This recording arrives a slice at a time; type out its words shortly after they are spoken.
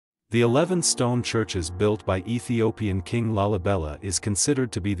The 11 stone churches built by Ethiopian King Lalibela is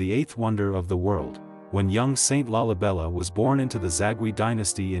considered to be the eighth wonder of the world. When young Saint Lalibela was born into the Zagwe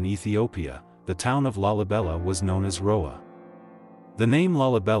dynasty in Ethiopia, the town of Lalibela was known as Roa. The name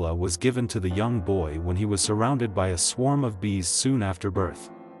Lalibela was given to the young boy when he was surrounded by a swarm of bees soon after birth.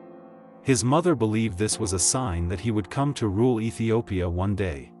 His mother believed this was a sign that he would come to rule Ethiopia one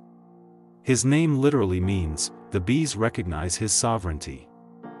day. His name literally means, "the bees recognize his sovereignty."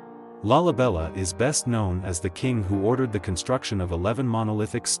 Lalibela is best known as the king who ordered the construction of 11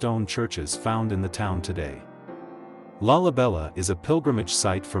 monolithic stone churches found in the town today. Lalibela is a pilgrimage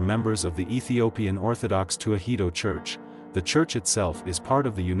site for members of the Ethiopian Orthodox Tewahedo Church. The church itself is part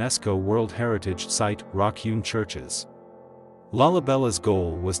of the UNESCO World Heritage Site, Rock-Hewn Churches. Lalibela's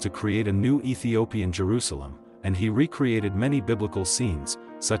goal was to create a new Ethiopian Jerusalem, and he recreated many biblical scenes,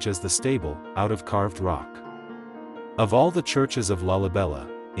 such as the stable, out of carved rock. Of all the churches of Lalibela,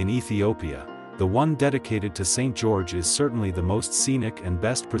 in Ethiopia, the one dedicated to St. George is certainly the most scenic and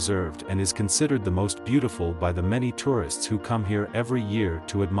best preserved and is considered the most beautiful by the many tourists who come here every year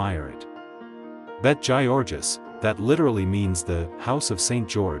to admire it. Bete Giyorgis, that literally means the House of St.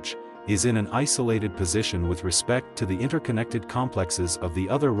 George, is in an isolated position with respect to the interconnected complexes of the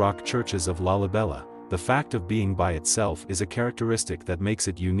other rock churches of Lalibela. The fact of being by itself is a characteristic that makes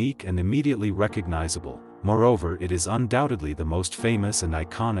it unique and immediately recognizable. Moreover, it is undoubtedly the most famous and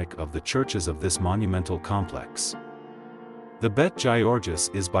iconic of the churches of this monumental complex. The Bete Giyorgis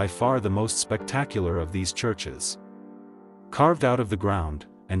is by far the most spectacular of these churches. Carved out of the ground,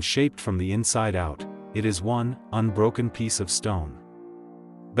 and shaped from the inside out, it is one unbroken piece of stone.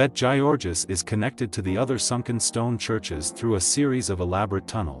 Bete Giyorgis is connected to the other sunken stone churches through a series of elaborate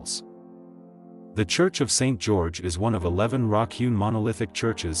tunnels. The Church of St. George is one of 11 rock-hewn monolithic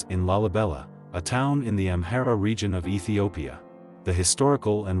churches in Lalibela, a town in the Amhara region of Ethiopia. The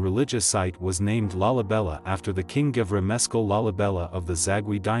historical and religious site was named Lalibela after the King Gevre Meskel Lalibela of the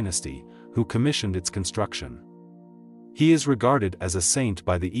Zagwe dynasty, who commissioned its construction. He is regarded as a saint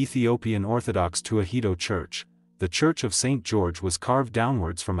by the Ethiopian Orthodox Tewahedo Church. The Church of St. George was carved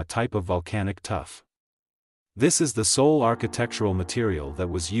downwards from a type of volcanic tuff. This is the sole architectural material that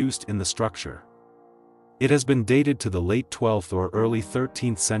was used in the structure. It has been dated to the late 12th or early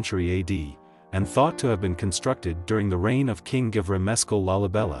 13th century AD, and thought to have been constructed during the reign of King Gevre Meskel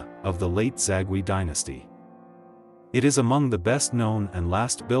Lalibela, of the late Zagwe dynasty. It is among the best known and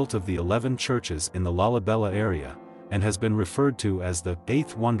last built of the 11 churches in the Lalibela area, and has been referred to as the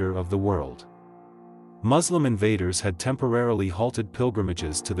eighth wonder of the world. Muslim invaders had temporarily halted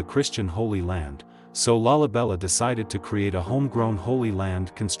pilgrimages to the Christian Holy Land, so Lalibela decided to create a homegrown Holy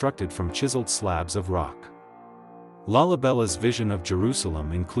Land constructed from chiseled slabs of rock. Lalibela's vision of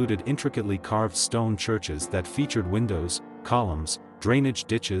Jerusalem included intricately carved stone churches that featured windows, columns, drainage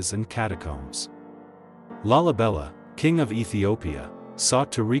ditches and catacombs. Lalibela, king of Ethiopia,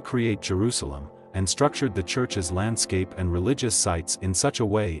 sought to recreate Jerusalem, and structured the church's landscape and religious sites in such a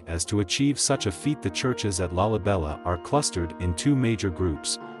way as to achieve such a feat. The churches at Lalibela are clustered in two major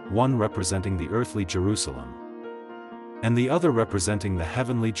groups, one representing the earthly Jerusalem, and the other representing the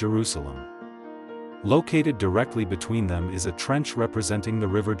heavenly Jerusalem. Located directly between them is a trench representing the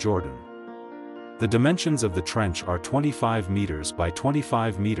River Jordan. The dimensions of the trench are 25 meters by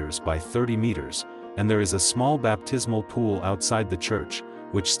 25 meters by 30 meters, and there is a small baptismal pool outside the church,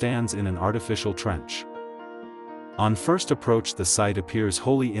 which stands in an artificial trench. On first approach, the site appears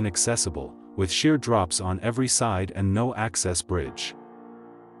wholly inaccessible, with sheer drops on every side and no access bridge.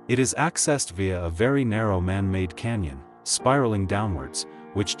 It is accessed via a very narrow man-made canyon, spiraling downwards,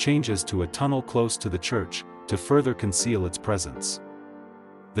 which changes to a tunnel close to the church, to further conceal its presence.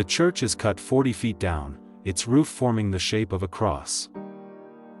 The church is cut 40 feet down, its roof forming the shape of a cross.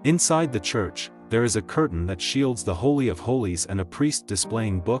 Inside the church, there is a curtain that shields the Holy of Holies and a priest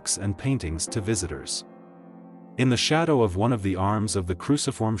displaying books and paintings to visitors. In the shadow of one of the arms of the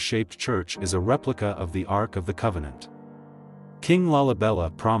cruciform-shaped church is a replica of the Ark of the Covenant. King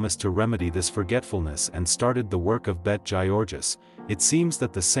Lalibela promised to remedy this forgetfulness and started the work of Bete Giyorgis. It seems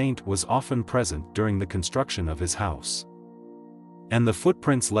that the saint was often present during the construction of his house, and the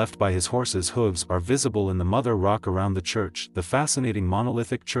footprints left by his horse's hooves are visible in the mother rock around the church. The fascinating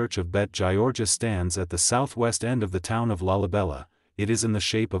monolithic church of Bete Giyorgis stands at the southwest end of the town of Lalibela. It is in the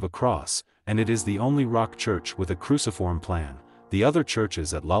shape of a cross, and it is the only rock church with a cruciform plan. The other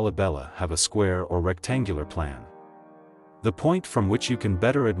churches at Lalibela have a square or rectangular plan. The point from which you can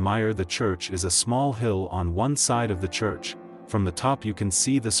better admire the church is a small hill on one side of the church. From the top you can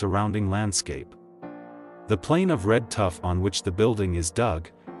see the surrounding landscape. The plain of red tuff on which the building is dug,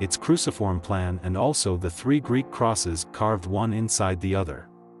 its cruciform plan, and also the three Greek crosses carved one inside the other.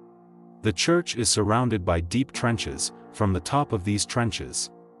 The church is surrounded by deep trenches. From the top of these trenches,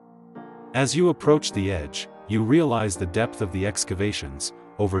 as you approach the edge, you realize the depth of the excavations,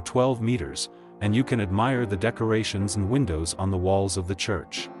 over 12 meters, and you can admire the decorations and windows on the walls of the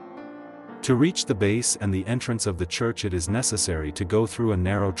church. To reach the base and the entrance of the church, it is necessary to go through a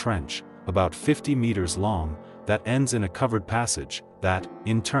narrow trench, about 50 meters long, that ends in a covered passage, that,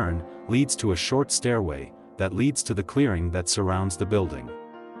 in turn, leads to a short stairway, that leads to the clearing that surrounds the building.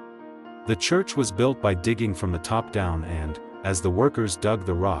 The church was built by digging from the top down and, as the workers dug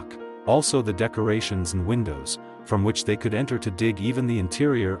the rock, also the decorations and windows, from which they could enter to dig even the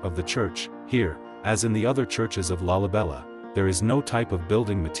interior of the church. Here, as in the other churches of Lalibela, there is no type of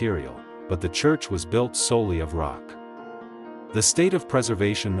building material, but the church was built solely of rock. The state of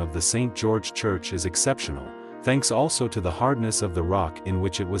preservation of the St. George Church is exceptional, thanks also to the hardness of the rock in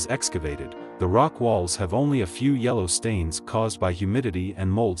which it was excavated. The rock walls have only a few yellow stains caused by humidity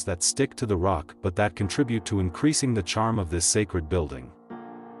and molds that stick to the rock, but that contribute to increasing the charm of this sacred building.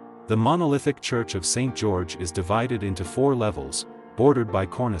 The monolithic Church of St. George is divided into 4 levels, bordered by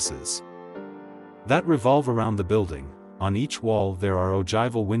cornices that revolve around the building. On each wall there are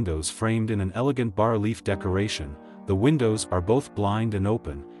ogival windows framed in an elegant bas-relief decoration. The windows are both blind and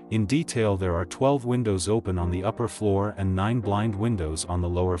open. In detail, there are 12 windows open on the upper floor and 9 blind windows on the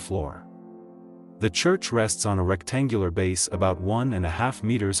lower floor. The church rests on a rectangular base about 1.5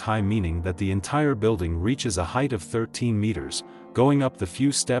 meters high, meaning that the entire building reaches a height of 13 meters. Going up the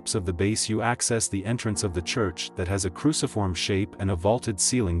few steps of the base, you access the entrance of the church that has a cruciform shape and a vaulted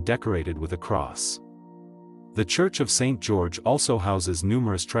ceiling decorated with a cross. The Church of St. George also houses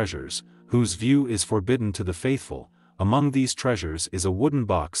numerous treasures, whose view is forbidden to the faithful. Among these treasures is a wooden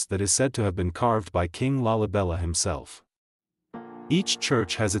box that is said to have been carved by King Lalibela himself. Each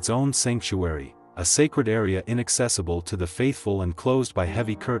church has its own sanctuary, a sacred area inaccessible to the faithful and closed by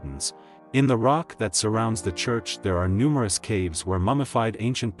heavy curtains. In the rock that surrounds the church there are numerous caves where mummified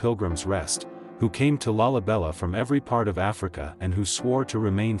ancient pilgrims rest, who came to Lalibela from every part of Africa and who swore to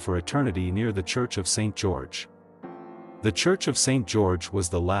remain for eternity near the Church of St. George. The Church of St. George was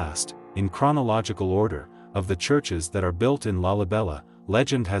the last, in chronological order, of the churches that are built in Lalibela.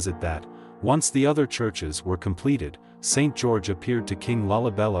 Legend has it that, once the other churches were completed, St. George appeared to King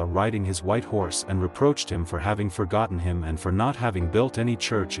Lalibela riding his white horse and reproached him for having forgotten him and for not having built any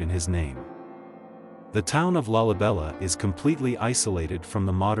church in his name. The town of Lalibela is completely isolated from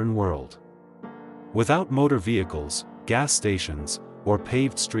the modern world. Without motor vehicles, gas stations, or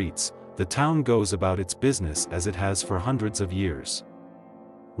paved streets, the town goes about its business as it has for hundreds of years.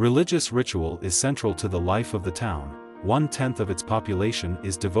 Religious ritual is central to the life of the town. 1/10 of its population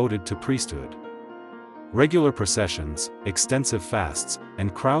is devoted to priesthood. Regular processions, extensive fasts,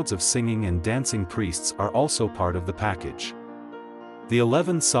 and crowds of singing and dancing priests are also part of the package. The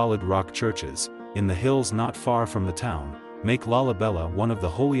 11 solid rock churches, in the hills not far from the town, make Lalibela one of the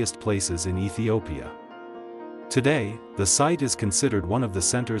holiest places in Ethiopia. Today, the site is considered one of the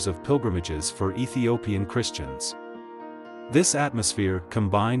centers of pilgrimages for Ethiopian Christians. This atmosphere,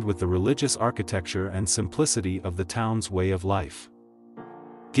 combined with the religious architecture and simplicity of the town's way of life,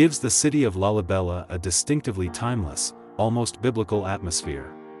 gives the city of Lalibela a distinctively timeless, almost biblical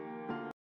atmosphere.